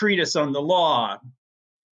giant treatise on the law.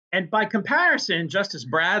 And by comparison, Justice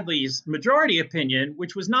Bradley's majority opinion,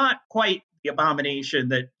 which was not quite the abomination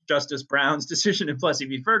that Justice Brown's decision in Plessy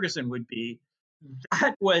v. Ferguson would be,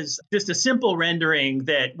 that was just a simple rendering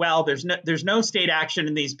that, well, there's no state action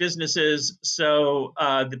in these businesses, so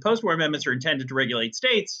the post-war amendments are intended to regulate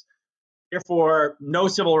states, therefore no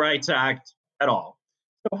Civil Rights Act at all.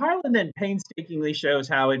 So Harlan then painstakingly shows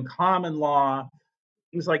how in common law,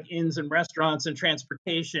 things like inns and restaurants and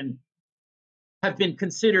transportation have been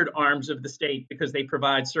considered arms of the state because they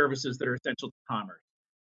provide services that are essential to commerce.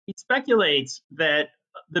 He speculates that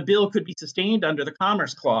the bill could be sustained under the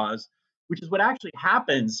Commerce Clause, which is what actually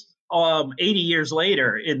happens 80 years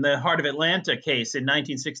later in the Heart of Atlanta case in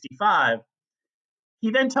 1965. He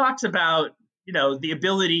then talks about, the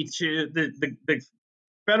ability to the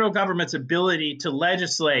federal government's ability to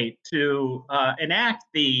legislate, to enact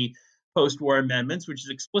the post-war amendments, which is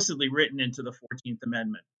explicitly written into the 14th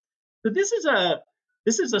Amendment. So this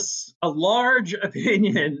is a large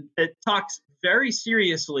opinion that talks very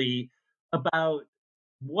seriously about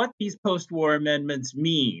what these post-war amendments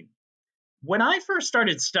mean. When I first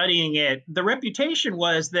started studying it, the reputation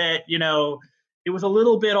was that, it was a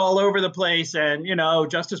little bit all over the place and,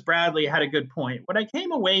 Justice Bradley had a good point. What I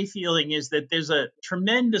came away feeling is that there's a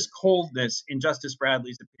tremendous coldness in Justice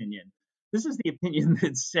Bradley's opinion. This is the opinion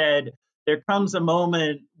that said there comes a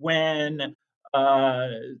moment when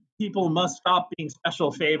people must stop being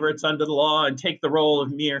special favorites under the law and take the role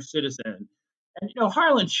of mere citizen. And,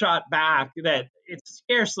 Harlan shot back that it's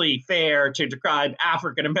scarcely fair to describe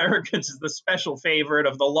African Americans as the special favorite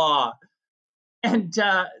of the law. And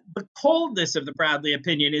the coldness of the Bradley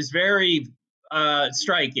opinion is very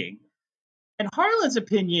striking. And Harlan's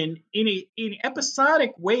opinion, in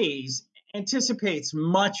episodic ways, anticipates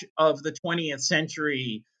much of the 20th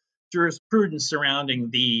century jurisprudence surrounding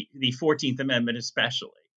the 14th Amendment especially.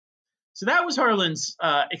 So that was Harlan's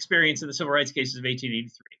experience in the civil rights cases of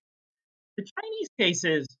 1883. The Chinese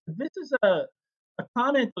cases, this is a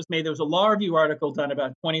comment was made. There was a law review article done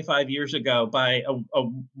about 25 years ago by a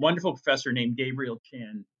wonderful professor named Gabriel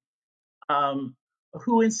Chin,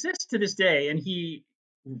 who insists to this day, and he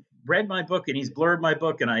read my book and he's blurred my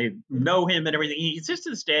book and I know him and everything. He insists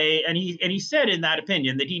to this day, and he said in that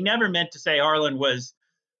opinion that he never meant to say Harlan was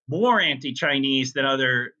more anti-Chinese than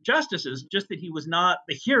other justices, just that he was not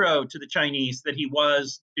the hero to the Chinese that he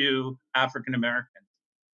was to African Americans.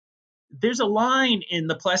 There's a line in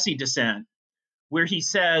the Plessy dissent where he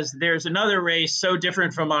says there's another race so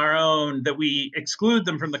different from our own that we exclude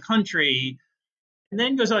them from the country, and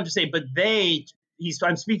then goes on to say, but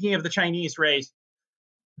I'm speaking of the Chinese race.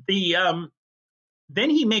 Then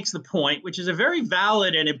he makes the point, which is a very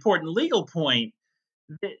valid and important legal point,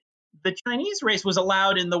 that the Chinese race was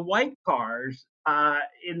allowed in the white cars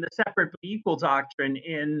in the separate but equal doctrine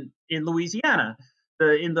in Louisiana,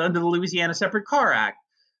 under the Louisiana Separate Car Act.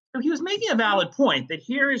 So he was making a valid point that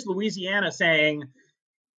here is Louisiana saying,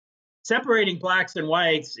 separating blacks and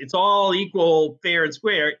whites, it's all equal, fair and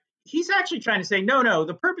square. He's actually trying to say, no,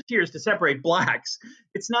 the purpose here is to separate blacks.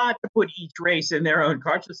 It's not to put each race in their own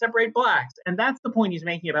cars, to separate blacks. And that's the point he's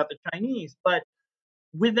making about the Chinese. But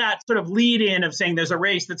with that sort of lead in of saying there's a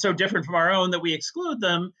race that's so different from our own that we exclude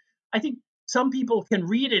them, I think some people can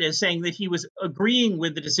read it as saying that he was agreeing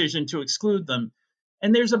with the decision to exclude them.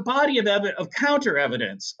 And there's a body of counter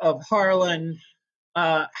evidence of Harlan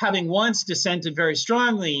having once dissented very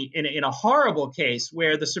strongly in a horrible case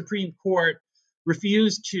where the Supreme Court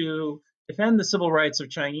refused to defend the civil rights of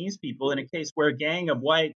Chinese people in a case where a gang of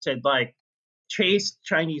whites had chased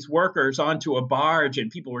Chinese workers onto a barge and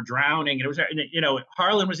people were drowning. And it was,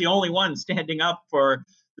 Harlan was the only one standing up for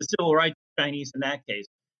the civil rights of Chinese in that case.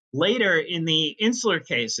 Later in the insular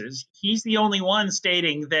cases, he's the only one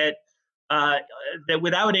stating that that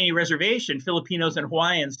without any reservation, Filipinos and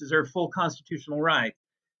Hawaiians deserve full constitutional rights.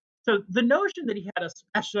 So the notion that he had a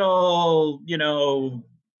special,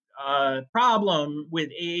 problem with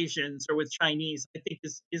Asians or with Chinese, I think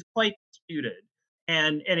is quite disputed,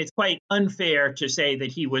 and it's quite unfair to say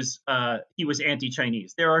that he was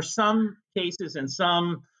anti-Chinese. There are some cases and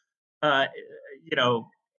some,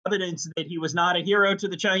 evidence that he was not a hero to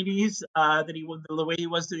the Chinese, that he was the way he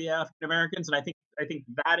was to the African Americans, and I think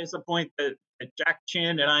that is a point that Jack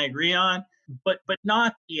Chin and I agree on, but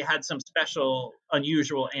not he had some special,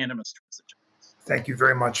 unusual animus towards the Chinese. Thank you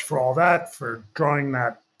very much for all that, for drawing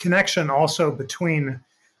that connection also between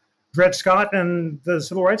Dred Scott and the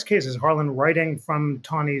civil rights cases. Harlan writing from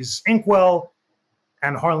Taney's inkwell,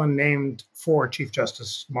 and Harlan named for Chief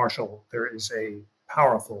Justice Marshall. There is a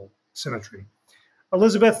powerful symmetry.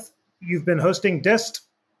 Elizabeth, you've been hosting DIST.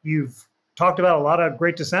 You've talked about a lot of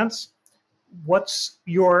great dissents. What's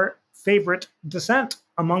your favorite dissent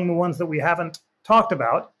among the ones that we haven't talked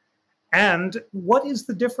about? And what is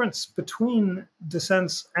the difference between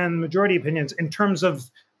dissents and majority opinions in terms of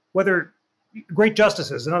whether great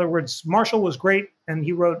justices, in other words, Marshall was great and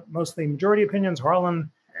he wrote mostly majority opinions.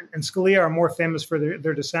 Harlan and Scalia are more famous for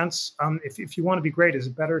their dissents. If you want to be great, is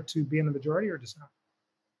it better to be in the majority or dissent?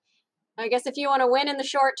 I guess if you want to win in the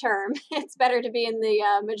short term, it's better to be in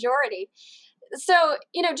the majority. So,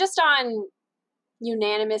 just on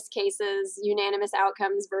unanimous cases, unanimous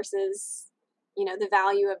outcomes versus, the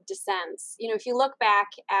value of dissents. If you look back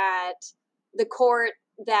at the court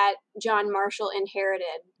that John Marshall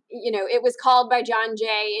inherited, it was called by John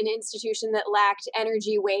Jay an institution that lacked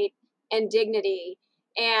energy, weight, and dignity.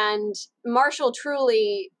 And Marshall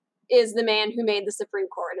truly is the man who made the Supreme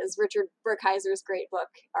Court, as Richard Brookhiser's great book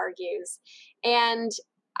argues. And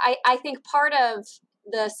I think part of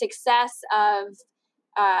the success of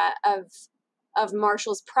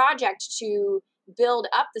Marshall's project to build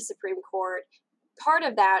up the Supreme Court, part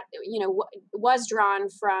of that, was drawn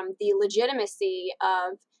from the legitimacy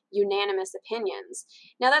of unanimous opinions.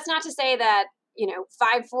 Now, that's not to say that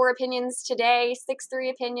 5-4 opinions today,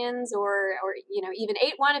 6-3 opinions, or even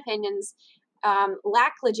 8-1 opinions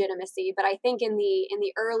lack legitimacy. But I think in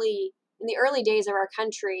the early days of our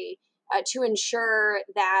country, to ensure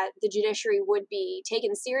that the judiciary would be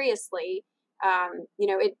taken seriously,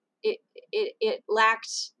 it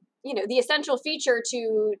lacked the essential feature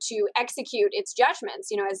to execute its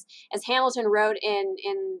judgments. As Hamilton wrote in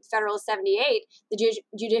Federalist 78, the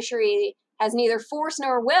judiciary has neither force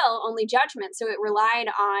nor will, only judgment. So it relied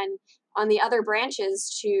on the other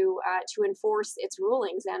branches to enforce its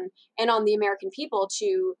rulings, and on the American people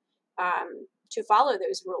to follow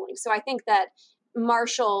those rulings. So I think that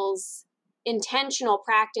Marshall's intentional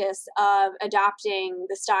practice of adopting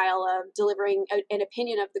the style of delivering an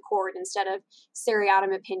opinion of the court instead of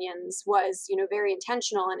seriatim opinions was, very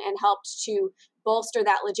intentional and helped to bolster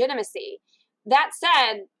that legitimacy. That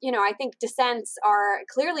said, I think dissents are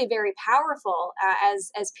clearly very powerful,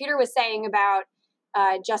 as Peter was saying about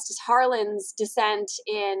Justice Harlan's dissent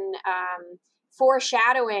in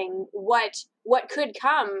foreshadowing what could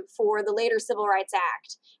come for the later Civil Rights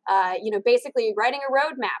Act. Basically writing a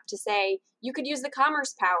roadmap to say you could use the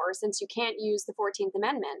commerce power since you can't use the 14th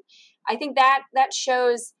Amendment. I think that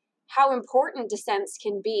shows how important dissents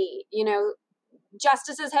can be.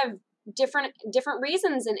 Justices have different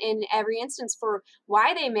reasons in every instance for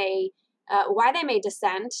why they may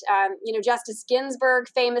dissent. Justice Ginsburg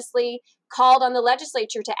famously called on the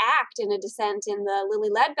legislature to act in a dissent in the Lilly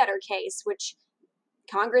Ledbetter case, which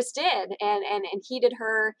Congress did, and heeded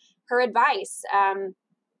her advice.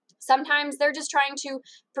 Sometimes they're just trying to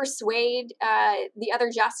persuade the other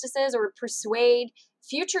justices or persuade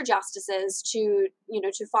future justices to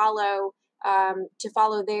follow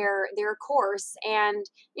their course. And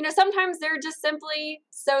sometimes they're just simply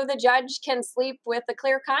so the judge can sleep with a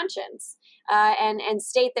clear conscience and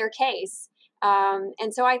state their case.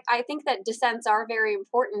 And so I think that dissents are very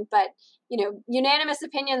important, but unanimous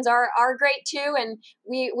opinions are great too. And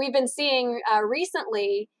we've been seeing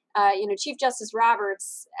recently. Chief Justice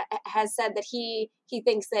Roberts has said that he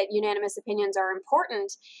thinks that unanimous opinions are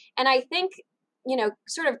important. And I think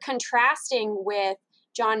sort of contrasting with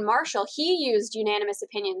John Marshall, he used unanimous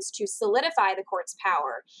opinions to solidify the court's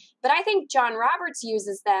power. But I think John Roberts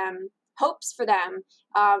uses them, hopes for them,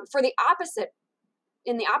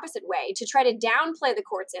 in the opposite way, to try to downplay the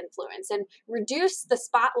court's influence and reduce the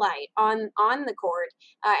spotlight on the court.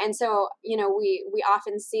 And so, we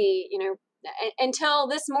often see, until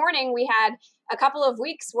this morning, we had a couple of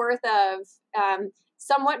weeks worth of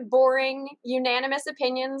somewhat boring unanimous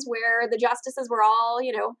opinions where the justices were all,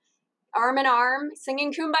 arm in arm,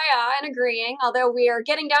 singing Kumbaya and agreeing, although we are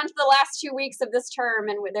getting down to the last 2 weeks of this term,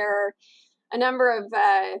 and there are a number of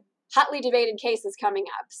hotly debated cases coming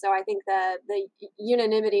up. So I think the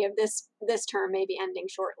unanimity of this term may be ending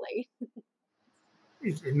shortly.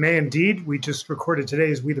 It may indeed. We just recorded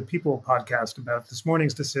today's We the People podcast about this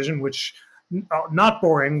morning's decision, which, not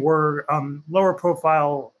boring, were lower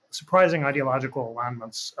profile, surprising ideological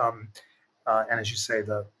alignments. And as you say,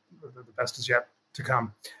 the best is yet to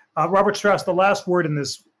come. Robert Strauss, the last word in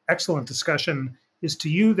this excellent discussion is to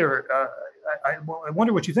you. I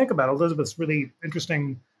wonder what you think about Elizabeth's really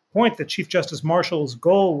interesting point that Chief Justice Marshall's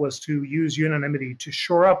goal was to use unanimity to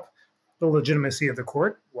shore up the legitimacy of the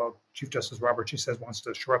court. Well, Chief Justice Roberts, she says, wants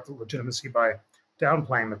to shore up the legitimacy by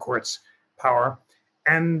downplaying the court's power.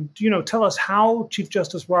 And, tell us how Chief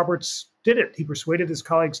Justice Roberts did it. He persuaded his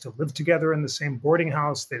colleagues to live together in the same boarding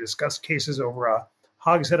house. They discussed cases over a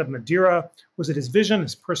hogshead of Madeira. Was it his vision,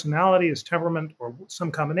 his personality, his temperament, or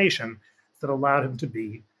some combination that allowed him to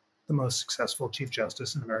be the most successful Chief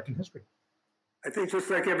Justice in American history? I think just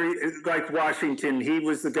like Washington, he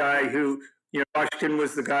was the guy who, Washington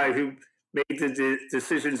was the guy who made the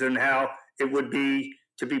decisions on how it would be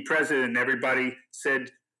to be president. And everybody said,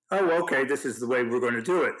 oh, okay, this is the way we're going to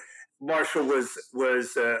do it. Marshall was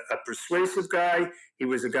a persuasive guy. He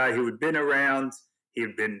was a guy who had been around. He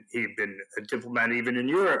had been a diplomat even in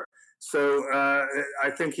Europe. So I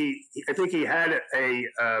think he had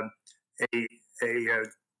a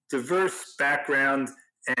diverse background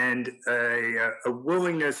and a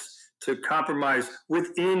willingness to compromise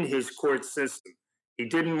within his court system. He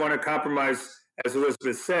didn't want to compromise, as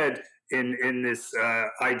Elizabeth said, in this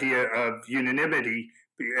idea of unanimity,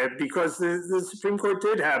 because the Supreme Court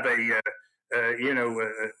did have it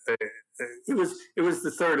was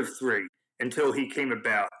the third of three until he came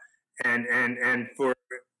about, and for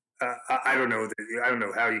I don't know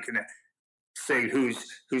how you can say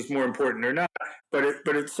who's more important or not, but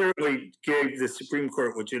it certainly gave the Supreme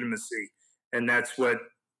Court legitimacy, and that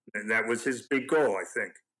was his big goal, I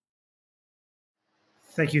think.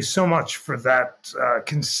 Thank you so much for that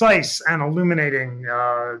concise and illuminating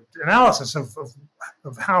analysis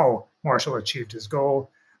of how Marshall achieved his goal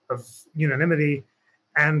of unanimity,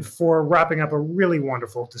 and for wrapping up a really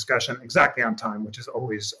wonderful discussion exactly on time, which is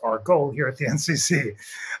always our goal here at the NCC.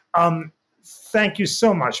 Thank you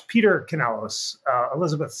so much, Peter Canellos,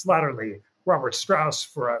 Elizabeth Slattery, Robert Strauss,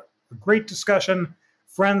 for a great discussion.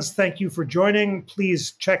 Friends, thank you for joining.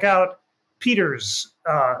 Please check out Peter's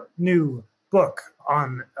new book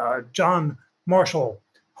on John Marshall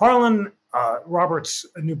Harlan, Robert's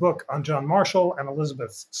new book on John Marshall, and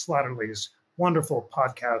Elizabeth Slattery's wonderful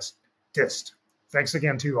podcast, Dist. Thanks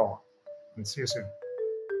again to you all, and see you soon.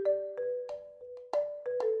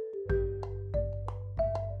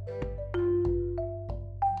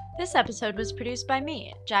 This episode was produced by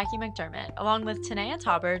me, Jackie McDermott, along with Tanea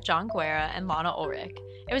Tauber, John Guerra, and Lana Ulrich.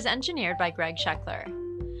 It was engineered by Greg Scheckler.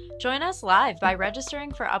 Join us live by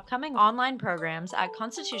registering for upcoming online programs at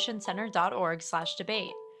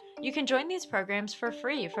constitutioncenter.org/debate. You can join these programs for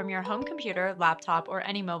free from your home computer, laptop, or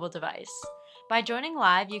any mobile device. By joining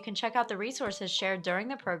live, you can check out the resources shared during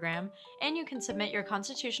the program, and you can submit your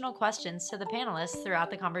constitutional questions to the panelists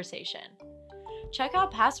throughout the conversation. Check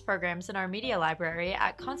out past programs in our media library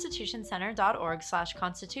at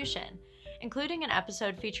constitutioncenter.org/constitution, including an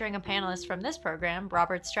episode featuring a panelist from this program,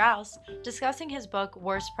 Robert Strauss, discussing his book,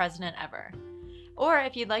 Worst President Ever. Or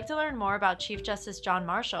if you'd like to learn more about Chief Justice John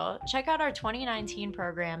Marshall, check out our 2019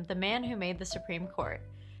 program, The Man Who Made the Supreme Court,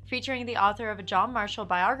 featuring the author of a John Marshall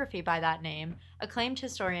biography by that name, acclaimed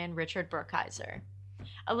historian Richard Brookhiser.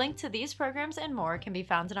 A link to these programs and more can be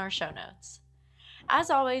found in our show notes.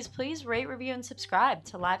 As always, please rate, review, and subscribe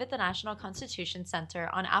to Live at the National Constitution Center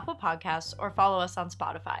on Apple Podcasts or follow us on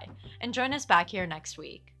Spotify, and join us back here next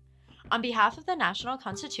week. On behalf of the National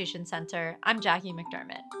Constitution Center, I'm Jackie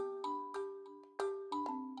McDermott.